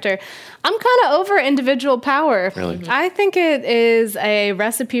executive director. I'm kind of over individual power. Really? I think it is a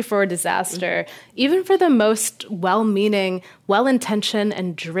recipe for disaster, even for the most well-meaning, well-intentioned,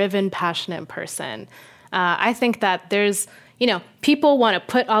 and driven, passionate person. I think that there's, people want to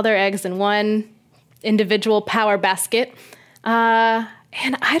put all their eggs in one individual power basket. And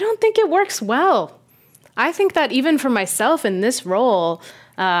I don't think it works well. I think that even for myself in this role,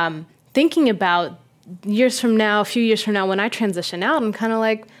 thinking about a few years from now, when I transition out, I'm kind of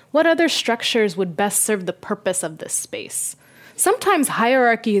like, what other structures would best serve the purpose of this space? Sometimes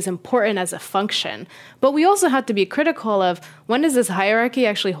hierarchy is important as a function, but we also have to be critical of when does this hierarchy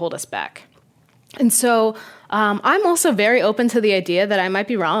actually hold us back? And so I'm also very open to the idea that I might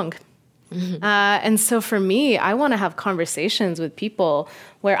be wrong. Mm-hmm. And so for me, I want to have conversations with people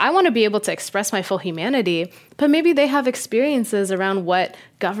where I want to be able to express my full humanity, but maybe they have experiences around what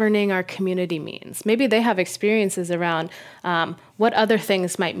governing our community means. Maybe they have experiences around what other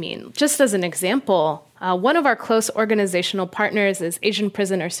things might mean. Just as an example, one of our close organizational partners is Asian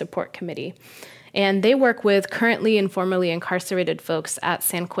Prisoner Support Committee, and they work with currently and formerly incarcerated folks at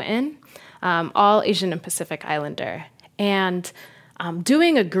San Quentin, all Asian and Pacific Islander. And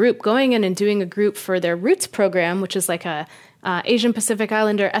going in and doing a group for their Roots program, which is like a Asian Pacific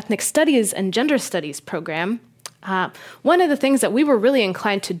Islander ethnic studies and gender studies program. One of the things that we were really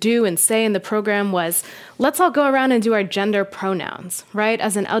inclined to do and say in the program was, let's all go around and do our gender pronouns, right?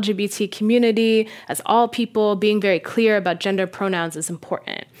 As an LGBT community, as all people, being very clear about gender pronouns is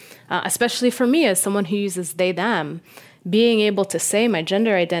important, especially for me as someone who uses they, them. Being able to say my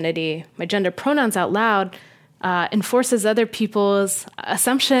gender identity, my gender pronouns out loud enforces other people's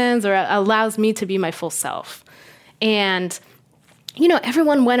assumptions or allows me to be my full self. And,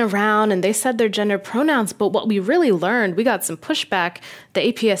 everyone went around and they said their gender pronouns, but what we really learned, we got some pushback.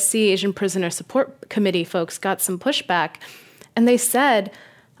 The APSC, Asian Prisoner Support Committee folks got some pushback. And they said,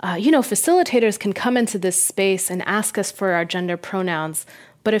 facilitators can come into this space and ask us for our gender pronouns.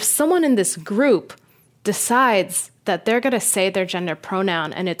 But if someone in this group decides that they're going to say their gender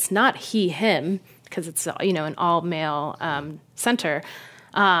pronoun and it's not he, him, because it's, an all-male center,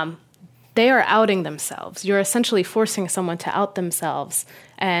 they are outing themselves. You're essentially forcing someone to out themselves,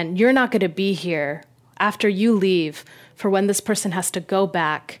 and you're not going to be here after you leave for when this person has to go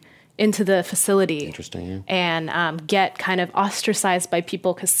back into the facility. Interesting, yeah. And get kind of ostracized by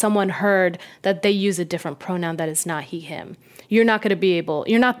people because someone heard that they use a different pronoun that is not he, him. You're not going to be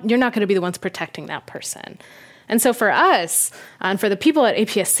the ones protecting that person. And so for us, and for the people at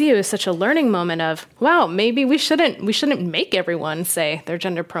APSC, it was such a learning moment of, wow, maybe we shouldn't make everyone say their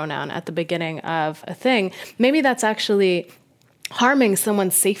gender pronoun at the beginning of a thing. Maybe that's actually harming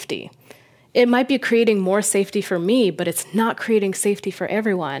someone's safety. It might be creating more safety for me, but it's not creating safety for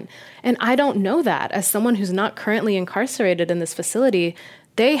everyone. And I don't know that. As someone who's not currently incarcerated in this facility,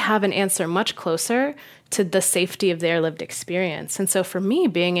 they have an answer much closer to the safety of their lived experience. And so for me,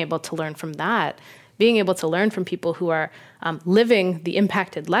 being able to learn from that, being able to learn from people who are living the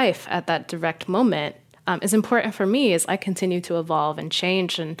impacted life at that direct moment is important for me as I continue to evolve and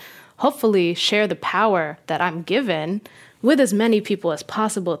change and hopefully share the power that I'm given with as many people as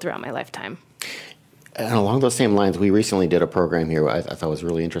possible throughout my lifetime. And along those same lines, we recently did a program here I thought was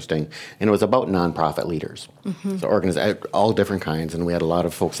really interesting, and it was about nonprofit leaders. Mm-hmm. So all different kinds, and we had a lot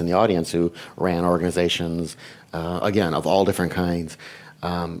of folks in the audience who ran organizations, again, of all different kinds.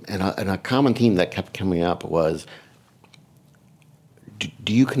 And a common theme that kept coming up was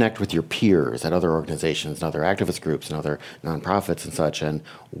do you connect with your peers at other organizations and other activist groups and other nonprofits and such? And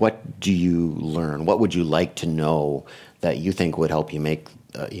what do you learn? What would you like to know that you think would help you make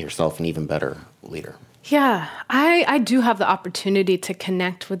yourself an even better leader? Yeah, I do have the opportunity to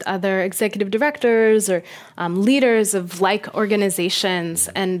connect with other executive directors or leaders of like organizations,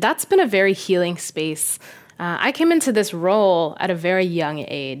 and that's been a very healing space. I came into this role at a very young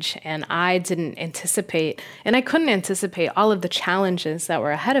age, and I didn't anticipate, and I couldn't anticipate all of the challenges that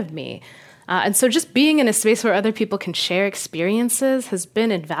were ahead of me. And so just being in a space where other people can share experiences has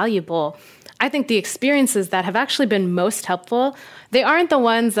been invaluable. I think the experiences that have actually been most helpful, they aren't the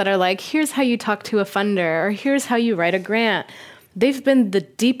ones that are like, here's how you talk to a funder, or here's how you write a grant. They've been the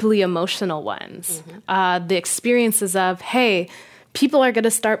deeply emotional ones. The experiences of, hey, people are going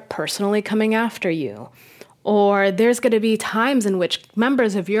to start personally coming after you. Or there's going to be times in which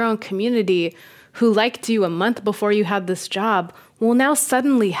members of your own community who liked you a month before you had this job will now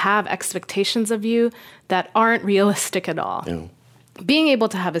suddenly have expectations of you that aren't realistic at all. Yeah. Being able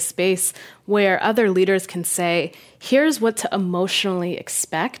to have a space where other leaders can say, here's what to emotionally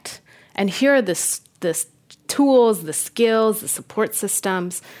expect, and here are the tools, the skills, the support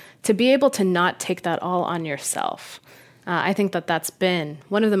systems, to be able to not take that all on yourself. I think that that's been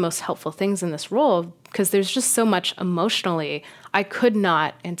one of the most helpful things in this role, because there's just so much emotionally I could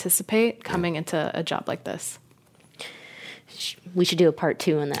not anticipate coming into a job like this. We should do a part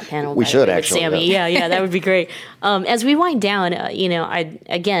 2 on that panel. We should, actually. Sammie. Yeah, that would be great. As we wind down,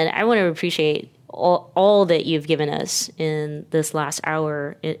 I want to appreciate all that you've given us in this last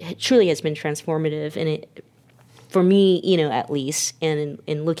hour. It truly has been transformative, and it, for me, at least, and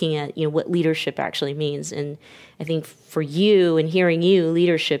in looking at what leadership actually means. And I think for you and hearing you,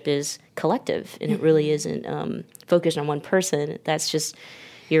 leadership is collective, and it really isn't focused on one person.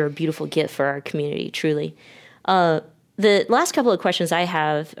 You're a beautiful gift for our community, truly. The last couple of questions I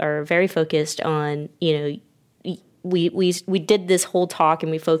have are very focused on, we did this whole talk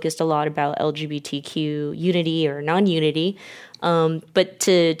and we focused a lot about LGBTQ unity or non-unity, but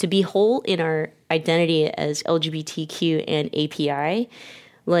to be whole in our identity as LGBTQ and API,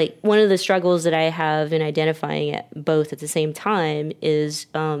 like one of the struggles that I have in identifying both at the same time is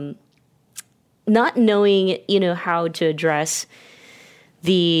not knowing, how to address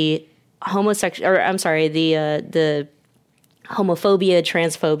the the homophobia,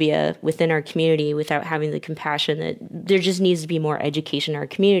 transphobia within our community without having the compassion that there just needs to be more education in our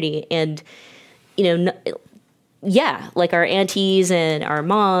community. And, like our aunties and our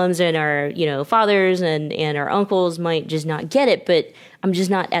moms and our, fathers and our uncles might just not get it, but I'm just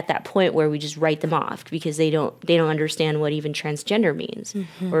not at that point where we just write them off because they don't understand what even transgender means,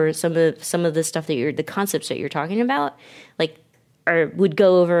 or some of the stuff the concepts that you're talking about, like, would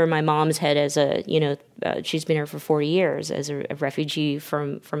go over my mom's head as she's been here for 40 years as a refugee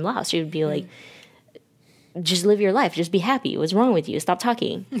from Laos. She would be like, just live your life. Just be happy. What's wrong with you? Stop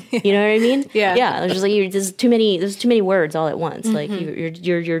talking. You know what I mean? Yeah. Yeah. It's just like, there's too many words all at once. Like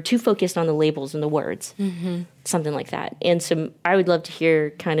you're too focused on the labels and the words, something like that. And so I would love to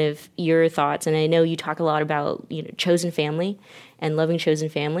hear kind of your thoughts. And I know you talk a lot about, chosen family and loving chosen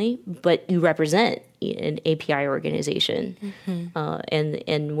family, but you represent an API organization.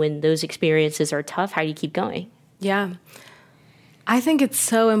 And when those experiences are tough, how do you keep going? Yeah. I think it's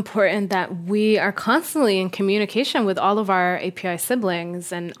so important that we are constantly in communication with all of our API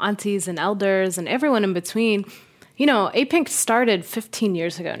siblings and aunties and elders and everyone in between. APINC started 15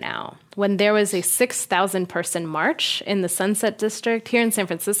 years ago now, when there was a 6,000 person march in the Sunset District here in San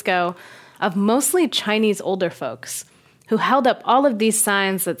Francisco of mostly Chinese older folks who held up all of these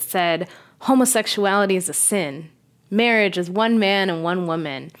signs that said, homosexuality is a sin, marriage is one man and one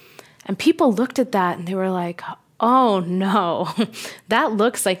woman. And people looked at that and they were like, oh no, that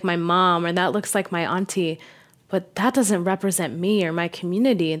looks like my mom or that looks like my auntie, but that doesn't represent me or my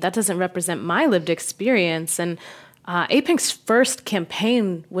community. That doesn't represent my lived experience. And APINC's first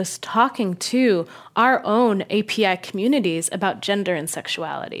campaign was talking to our own API communities about gender and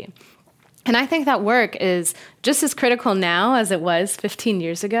sexuality. And I think that work is just as critical now as it was 15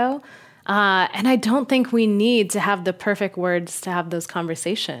 years ago. And I don't think we need to have the perfect words to have those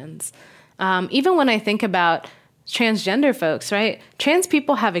conversations. Even when I think about transgender folks, right? Trans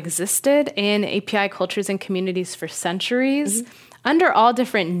people have existed in API cultures and communities for centuries under all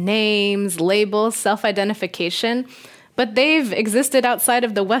different names, labels, self-identification, but they've existed outside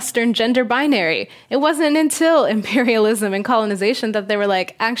of the Western gender binary. It wasn't until imperialism and colonization that they were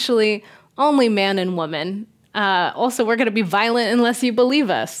like, actually, only man and woman. Also, we're going to be violent unless you believe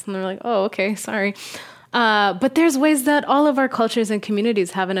us. And they're like, oh, okay, sorry. But there's ways that all of our cultures and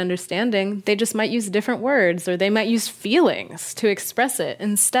communities have an understanding. They just might use different words, or they might use feelings to express it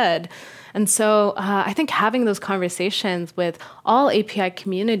instead. And so I think having those conversations with all API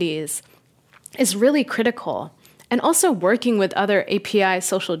communities is really critical. And also working with other API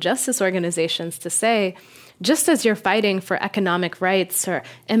social justice organizations to say, just as you're fighting for economic rights or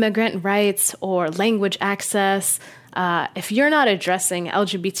immigrant rights or language access, if you're not addressing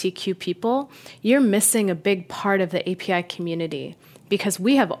LGBTQ people, you're missing a big part of the API community, because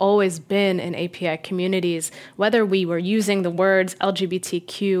we have always been in API communities, whether we were using the words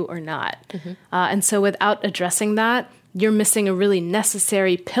LGBTQ or not. And so without addressing that, you're missing a really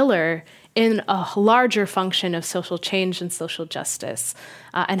necessary pillar in a larger function of social change and social justice.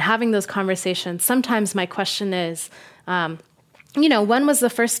 And having those conversations, sometimes my question is, when was the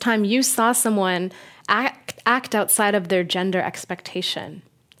first time you saw someone act outside of their gender expectation,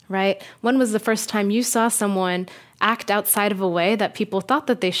 right? When was the first time you saw someone act outside of a way that people thought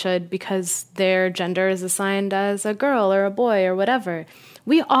that they should because their gender is assigned as a girl or a boy or whatever?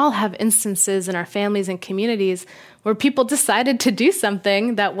 We all have instances in our families and communities where people decided to do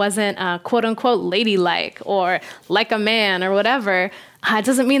something that wasn't quote unquote ladylike or like a man or whatever. It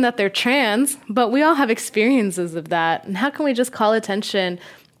doesn't mean that they're trans, but we all have experiences of that. And how can we just call attention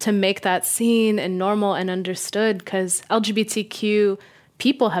to make that seen and normal and understood? Because LGBTQ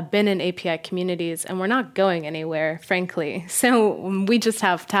people have been in API communities and we're not going anywhere, frankly. So we just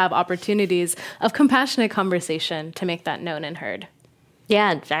have to have opportunities of compassionate conversation to make that known and heard.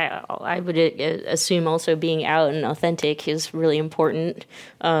 Yeah, I would assume also being out and authentic is really important.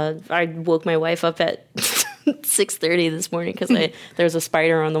 I woke my wife up at 6:30 this morning because there was a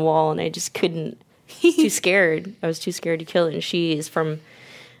spider on the wall and I just couldn't. I was too scared. I was too scared to kill it. And she is from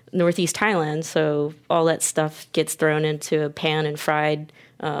Northeast Thailand, so all that stuff gets thrown into a pan and fried.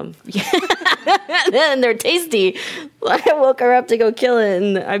 And they're tasty. I woke her up to go kill it,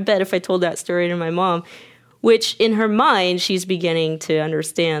 and I bet if I told that story to my mom, which in her mind she's beginning to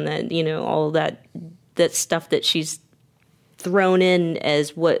understand that, all that stuff that she's thrown in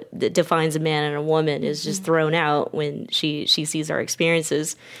as what that defines a man and a woman is just thrown out when she sees our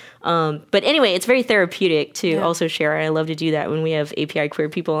experiences. But anyway, it's very therapeutic to also share. I love to do that when we have API queer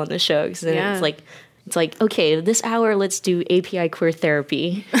people on the show, because it's like, okay, this hour, let's do API queer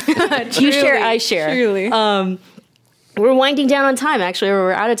therapy. You share, I share. Truly. We're winding down on time. Actually,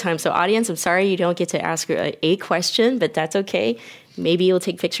 we're out of time. So audience, I'm sorry you don't get to ask a question, but that's okay. Maybe you'll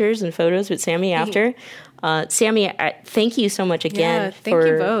take pictures and photos with Sammie after. Sammie, thank you so much again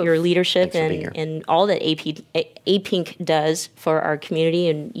for your leadership and all that APINK does for our community.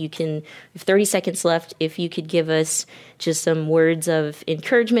 And you can, 30 seconds left, if you could give us just some words of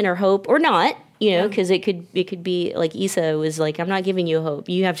encouragement or hope, or not, because it could be like Isa was like, I'm not giving you hope.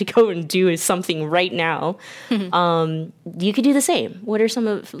 You have to go and do something right now. You could do the same. What are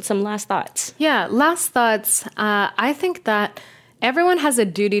some last thoughts? Yeah, last thoughts. I think that everyone has a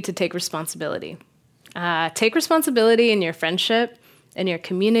duty to take responsibility. Take responsibility in your friendship, in your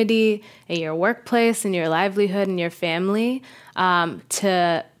community, in your workplace, in your livelihood, in your family,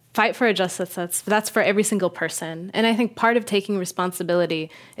 to fight for a justice that's for every single person. And I think part of taking responsibility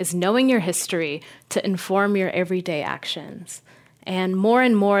is knowing your history to inform your everyday actions. And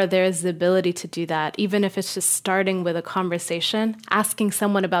more, there's the ability to do that, even if it's just starting with a conversation, asking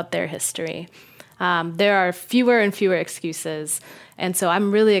someone about their history. There are fewer and fewer excuses. And so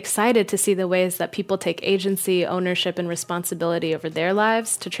I'm really excited to see the ways that people take agency, ownership, and responsibility over their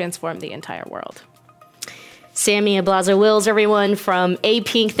lives to transform the entire world. Sammie Ablaza Wills, everyone from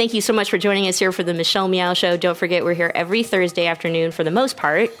APINK, thank you so much for joining us here for the Michelle Meow Show. Don't forget, we're here every Thursday afternoon for the most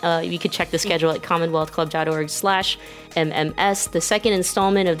part. You can check the schedule at commonwealthclub.org/MMS. The second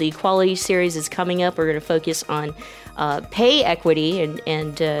installment of the Equality Series is coming up. We're going to focus on pay equity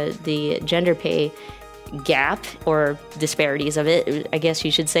and the gender pay gap or disparities of it, I guess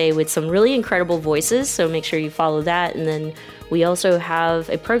you should say, with some really incredible voices. So make sure you follow that. And then we also have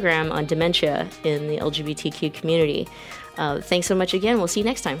a program on dementia in the LGBTQ community. Thanks so much again. We'll see you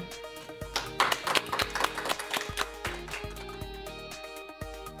next time.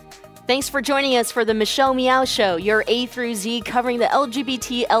 Thanks for joining us for the Michelle Meow Show, your A through Z covering the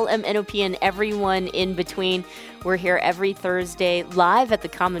LGBT, LMNOP, and everyone in between. We're here every Thursday live at the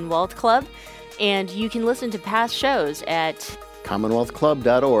Commonwealth Club. And you can listen to past shows at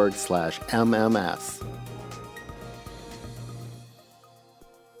commonwealthclub.org/MMS.